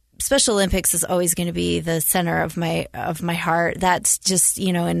 Special Olympics is always going to be the center of my heart. That's just,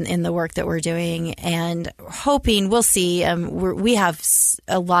 in the work that we're doing, and hoping, we'll see. We have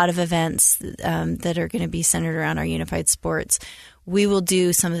a lot of events that are going to be centered around our unified sports. We will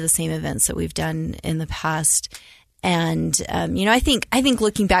do some of the same events that we've done in the past. And, I think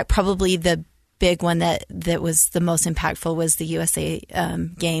looking back, probably the big one that was the most impactful was the USA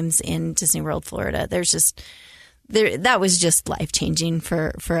Games in Disney World, Florida. That was just life-changing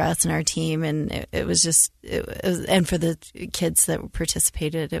for us and our team, and it was and for the kids that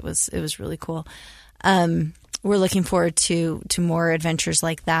participated, it was really cool. We're looking forward to more adventures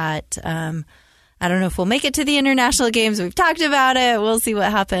like that. I don't know if we'll make it to the international games. We've talked about it. We'll see what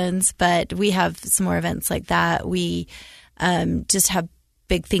happens, but we have some more events like that. We just have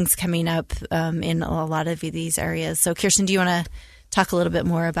big things coming up in a lot of these areas. So, Kirsten, do you want to talk a little bit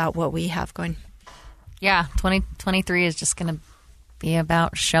more about what we have going? Yeah, 2023 is just going to be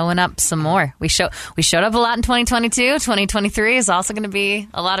about showing up some more. We showed up a lot in 2022. 2023 is also going to be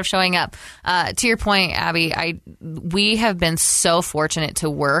a lot of showing up. To your point, Abby, we have been so fortunate to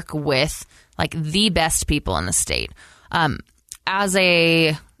work with like the best people in the state.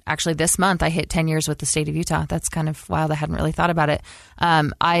 Actually, this month I hit 10 years with the state of Utah. That's kind of wild. I hadn't really thought about it.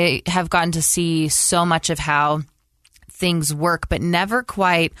 I have gotten to see so much of how things work, but never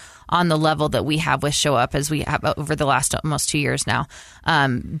quite on the level that we have with Show Up as we have over the last almost 2 years now.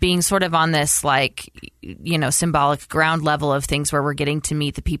 Being sort of on this symbolic ground level of things where we're getting to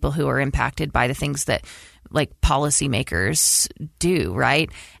meet the people who are impacted by the things that like policymakers do, right?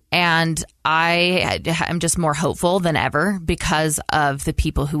 And I'm just more hopeful than ever because of the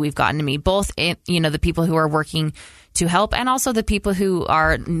people who we've gotten to meet, both the people who are working to help and also the people who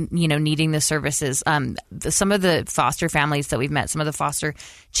are, needing the services. Some of the foster families that we've met, some of the foster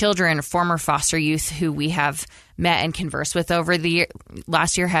children, former foster youth who we have met and conversed with over the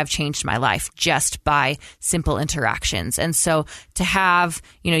last year have changed my life just by simple interactions. And so to have,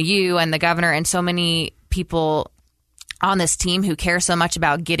 you and the governor and so many people on this team who care so much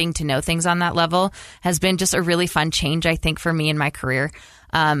about getting to know things on that level has been just a really fun change, I think, for me in my career.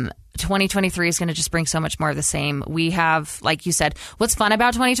 2023 is going to just bring so much more of the same. We have, like you said, what's fun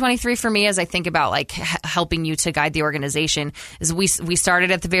about 2023 for me as I think about like helping you to guide the organization is we started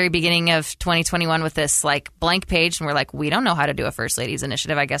at the very beginning of 2021 with this like blank page, and we're like, we don't know how to do a First Ladies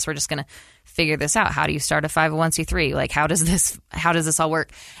initiative. I guess we're just going to figure this out. How do you start a 501c3? Like, how does this all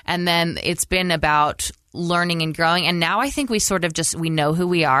work? And then it's been about learning and growing. And now I think we sort of we know who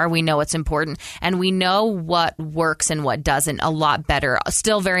we are. We know what's important, and we know what works and what doesn't a lot better.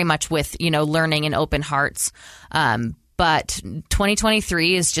 Still very much with, learning and open hearts. But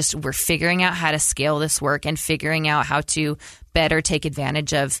 2023 is just, we're figuring out how to scale this work and figuring out how to better take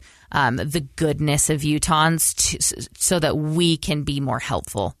advantage of the goodness of Utahns so that we can be more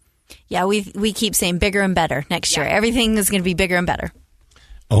helpful. Yeah, we keep saying bigger and better next year. Everything is going to be bigger and better.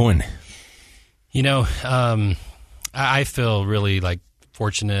 Owen. I feel really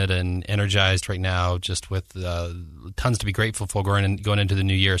fortunate and energized right now, just with tons to be grateful for going into the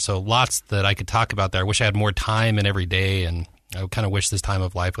new year. So lots that I could talk about there. I wish I had more time in every day, and I kind of wish this time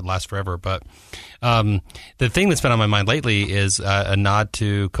of life would last forever. But the thing that's been on my mind lately is a nod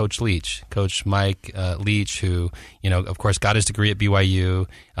to Coach Leach, Coach Mike Leach, who, of course, got his degree at BYU,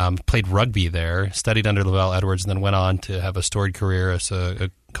 played rugby there, studied under LaVell Edwards, and then went on to have a storied career as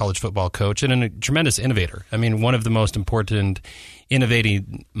a college football coach and a tremendous innovator. I mean, one of the most important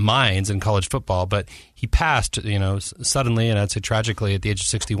innovating minds in college football. But he passed, suddenly, and I'd say tragically, at the age of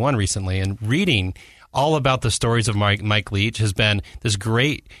 61 recently. And reading all about the stories of Mike Leach has been this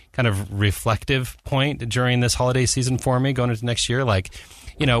great kind of reflective point during this holiday season for me going into next year.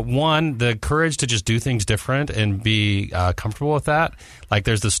 one, the courage to just do things different and be comfortable with that. Like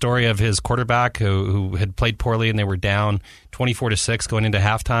there's the story of his quarterback who had played poorly and they were down 24-6 going into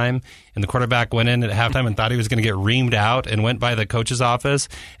halftime. And the quarterback went in at halftime and thought he was going to get reamed out and went by the coach's office.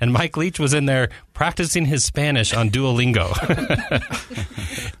 And Mike Leach was in there practicing his Spanish on Duolingo.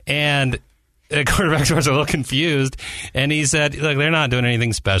 And the quarterback was a little confused. And he said, look, they're not doing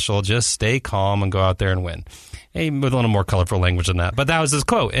anything special. Just stay calm and go out there and win. With a little more colorful language than that. But that was his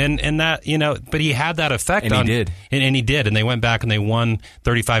quote. And that, but he had that effect and on... he did. And he did. And they went back and they won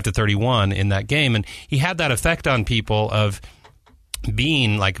 35-31 in that game. And he had that effect on people of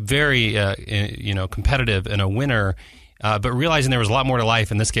being like very, competitive and a winner, but realizing there was a lot more to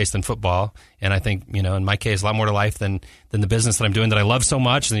life in this case than football. And I think, in my case, a lot more to life than the business that I'm doing that I love so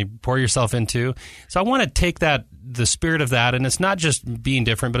much and you pour yourself into. So I want to take the spirit of that, and it's not just being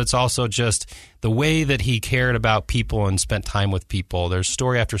different, but it's also just the way that he cared about people and spent time with people. There's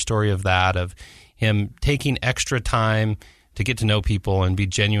story after story of that, of him taking extra time to get to know people and be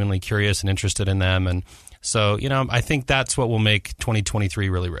genuinely curious and interested in them. And so, I think that's what will make 2023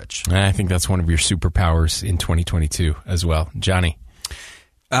 really rich. And I think that's one of your superpowers in 2022 as well. Johnny?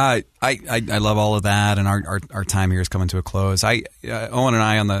 I love all of that, and our time here is coming to a close. Owen and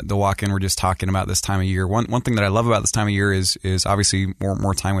I on the walk-in were just talking about this time of year. One thing that I love about this time of year is obviously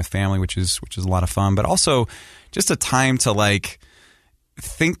more time with family, which is a lot of fun, but also just a time to like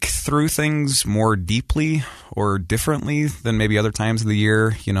think through things more deeply or differently than maybe other times of the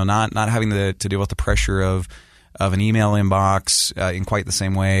year. Not having to deal with the pressure of an email inbox in quite the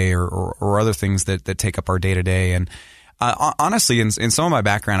same way, or other things that take up our day to day. And honestly, in some of my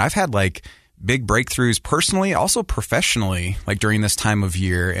background, I've had like big breakthroughs personally, also professionally, like during this time of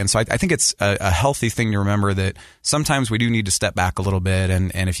year. And so I think it's a healthy thing to remember that sometimes we do need to step back a little bit.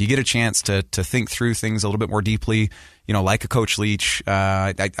 And if you get a chance to think through things a little bit more deeply, like a Coach Leach,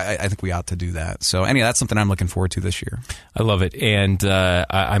 I think we ought to do that. So anyway, that's something I'm looking forward to this year. I love it. And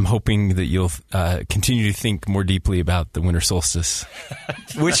I'm hoping that you'll continue to think more deeply about the winter solstice.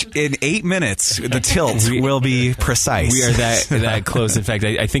 Which in 8 minutes, the tilt will be precise. We are that close. In fact,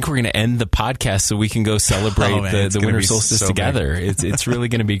 I think we're going to end the podcast so we can go celebrate the winter solstice together. It's really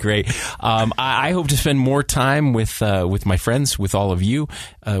going to be great. I hope to spend more time with my friends, with all of you.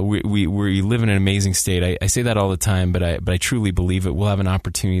 We live in an amazing state. I say that all the time, but I truly believe it. We'll have an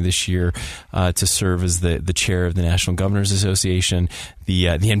opportunity this year to serve as the chair of the National Governors Association. The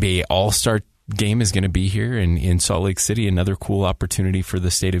NBA All-Star game is going to be here in Salt Lake City. Another cool opportunity for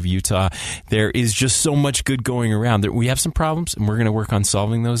the state of Utah. There is just so much good going around. We have some problems, and we're going to work on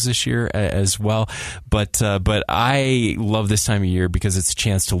solving those this year as well. But I love this time of year because it's a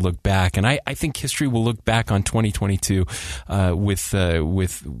chance to look back, and I think history will look back on 2022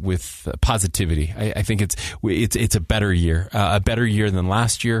 with positivity. I think it's a better year than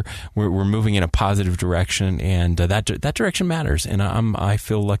last year. We're moving in a positive direction, and that direction matters. And I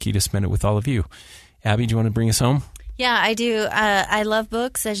feel lucky to spend it with all of you. Abby, do you want to bring us home? Yeah, I do. I love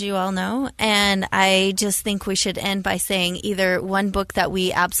books, as you all know, and I just think we should end by saying either one book that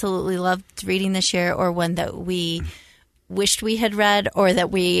we absolutely loved reading this year, or one that we wished we had read, or that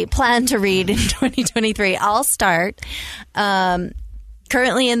we plan to read in 2023. I'll start.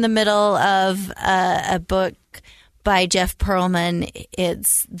 Currently in the middle of a book by Jeff Pearlman.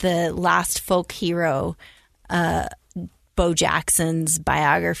 It's The Last Folk Hero, Bo Jackson's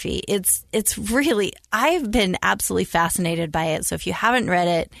biography. It's really, I've been absolutely fascinated by it. So if you haven't read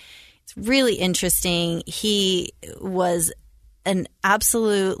it, it's really interesting. He was an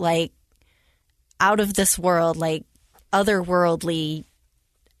absolute, like, out of this world, like, otherworldly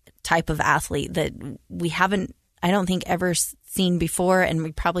type of athlete that we haven't, I don't think, ever seen before, and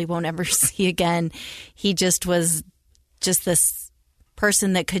we probably won't ever see again. He just was just this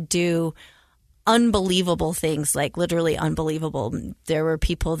person that could do unbelievable things, like literally unbelievable. There were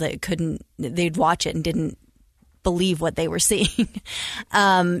people that they'd watch it and didn't believe what they were seeing.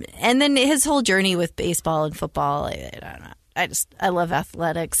 And then his whole journey with baseball and football, I don't know. I love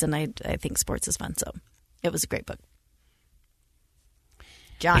athletics, and I think sports is fun. So it was a great book.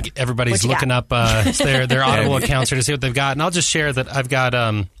 John, everybody's looking up their Audible accounts here to see what they've got. And I'll just share that I've got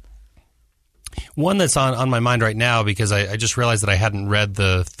one that's on my mind right now, because I just realized that I hadn't read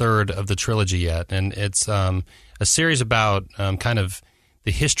the third of the trilogy yet. And it's a series about kind of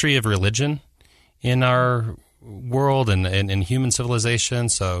the history of religion in our world and in human civilization.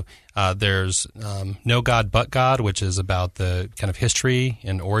 So there's No God But God, which is about the kind of history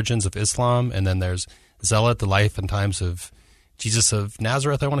and origins of Islam. And then there's Zealot, the life and times of Jesus of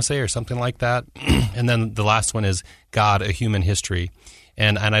Nazareth, I want to say, or something like that. And then the last one is God, A Human History.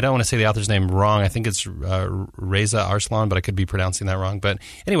 And I don't want to say the author's name wrong. I think it's Reza Arslan, but I could be pronouncing that wrong. But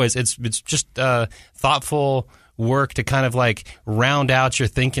anyways, it's just thoughtful work to kind of like round out your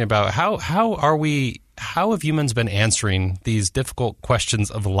thinking about how have humans been answering these difficult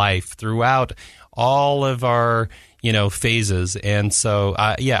questions of life throughout all of our phases. And so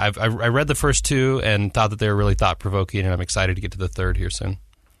I read the first two and thought that they were really thought provoking, and I'm excited to get to the third here soon.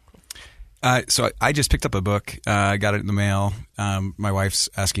 So I just picked up a book. I got it in the mail. My wife's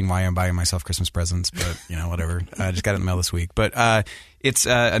asking why I'm buying myself Christmas presents, but whatever. I just got it in the mail this week. But it's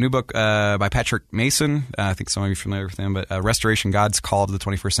a new book by Patrick Mason. I think some of you are familiar with him. But Restoration: God's Call to the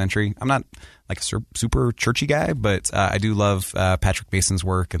 21st Century. I'm not like a super churchy guy, but I do love Patrick Mason's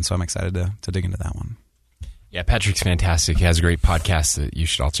work, and so I'm excited to dig into that one. Yeah, Patrick's fantastic. He has a great podcast that you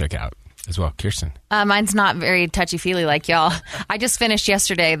should all check out as well. Kirsten? Mine's not very touchy-feely like y'all. I just finished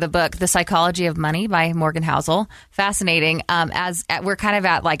yesterday the book, The Psychology of Money by Morgan Housel. Fascinating. We're kind of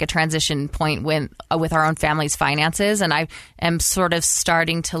at like a transition point with our own family's finances, and I am sort of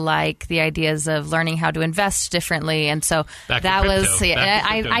starting to like the ideas of learning how to invest differently. And so I got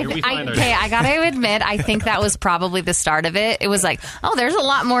to admit, I think that was probably the start of it. It was like, oh, there's a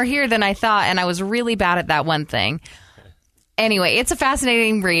lot more here than I thought, and I was really bad at that one thing. Anyway, it's a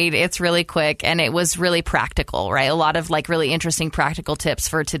fascinating read. It's really quick, and it was really practical, right? A lot of like really interesting practical tips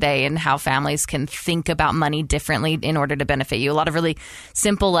for today and how families can think about money differently in order to benefit you. A lot of really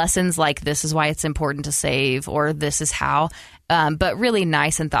simple lessons like this is why it's important to save, or this is how, but really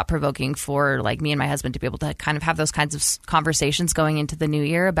nice and thought-provoking for like me and my husband to be able to kind of have those kinds of conversations going into the new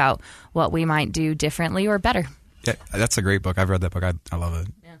year about what we might do differently or better. Yeah, that's a great book. I've read that book. I love it.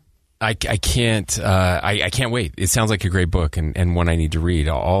 I can't wait. It sounds like a great book and one I need to read.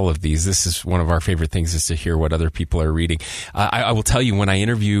 All of these. This is one of our favorite things, is to hear what other people are reading. I will tell you, when I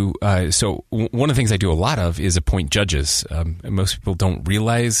interview, so one of the things I do a lot of is appoint judges. Most people don't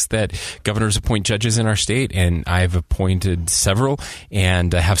realize that governors appoint judges in our state, and I've appointed several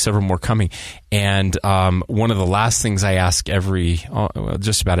and have several more coming. And one of the last things I ask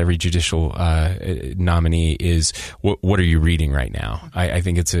just about every judicial nominee is, what are you reading right now? I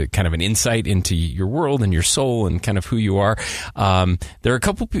think it's a kind of an insight into your world and your soul and kind of who you are. There are a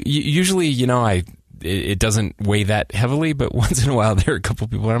couple, usually, it doesn't weigh that heavily, but once in a while there are a couple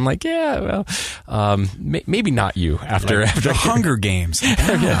people where I'm like, yeah, well, maybe not you after the Hunger Games.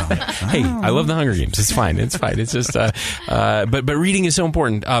 Yeah. Hey, I love the Hunger Games. It's fine. It's just, but reading is so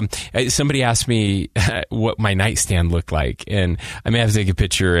important. Somebody asked me what my nightstand looked like, and I may have to take a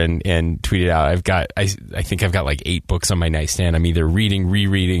picture and tweet it out. I think I've got like 8 books on my nightstand. I'm either reading,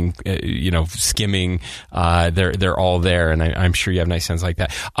 rereading, skimming. They're all there, and I'm sure you have nightstands like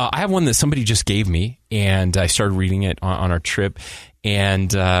that. I have one that somebody just gave me, and I started reading it on our trip,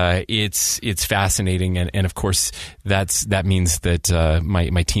 and it's fascinating, and of course that means that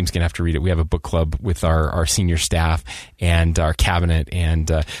my team's gonna have to read it. We have a book club with our senior staff and our cabinet,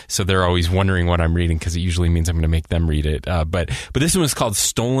 and so they're always wondering what I'm reading, because it usually means I'm going to make them read it. But this one is called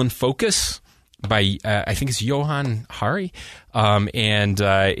Stolen Focus by I think it's Johann Hari, and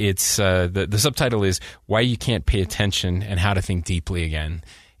it's the subtitle is Why You Can't Pay Attention and How to Think Deeply Again.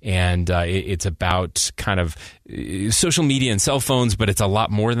 And it's about kind of social media and cell phones, but it's a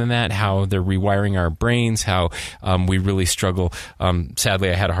lot more than that, how they're rewiring our brains, how we really struggle. Sadly,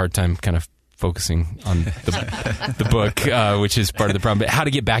 I had a hard time kind of focusing on the book, which is part of the problem, but how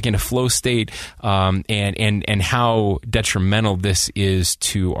to get back into flow state, and how detrimental this is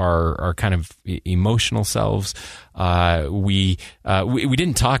to our kind of emotional selves. We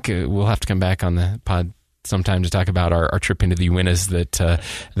didn't talk. We'll have to come back on the pod sometime to talk about our trip into the Uintas that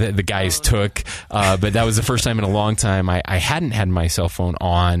the guys took. But that was the first time in a long time I hadn't had my cell phone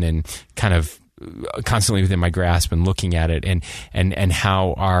on and kind of constantly within my grasp and looking at it, and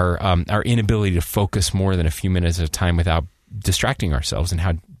how our inability to focus more than a few minutes at a time without distracting ourselves, and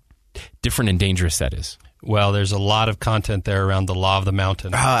how different and dangerous that is. Well, there's a lot of content there around the law of the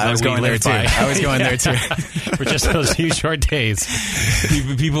mountain. I was going there too. For just those few short days.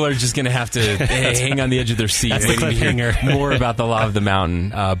 People are just going to have to hang on the edge of their seat waiting to hear more about the law of the mountain.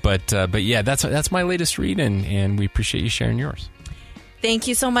 But yeah, that's my latest read, and we appreciate you sharing yours. Thank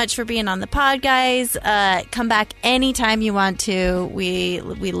you so much for being on the pod, guys. Come back anytime you want to. We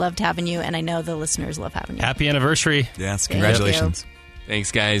loved having you, and I know the listeners love having you. Happy anniversary. Yes, congratulations.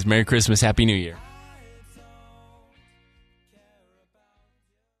 Thanks, guys. Merry Christmas. Happy New Year.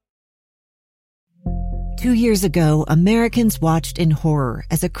 Two years ago, Americans watched in horror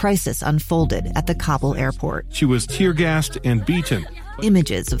as a crisis unfolded at the Kabul airport. She was tear-gassed and beaten.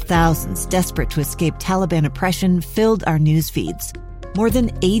 Images of thousands desperate to escape Taliban oppression filled our news feeds. More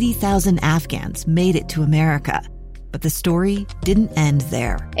than 80,000 Afghans made it to America. But the story didn't end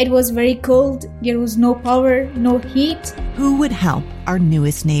there. It was very cold. There was no power, no heat. Who would help our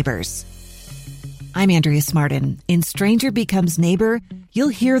newest neighbors? I'm Andrea Smartin. In Stranger Becomes Neighbor, you'll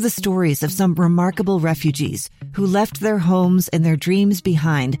hear the stories of some remarkable refugees who left their homes and their dreams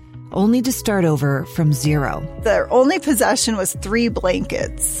behind, only to start over from zero. Their only possession was 3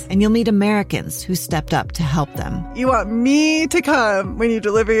 blankets. And you'll meet Americans who stepped up to help them. You want me to come when you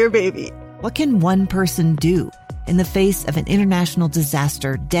deliver your baby. What can one person do in the face of an international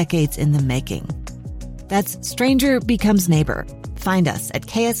disaster decades in the making? That's Stranger Becomes Neighbor. Find us at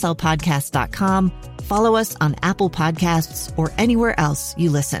kslpodcast.com. Follow us on Apple Podcasts or anywhere else you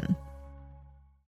listen.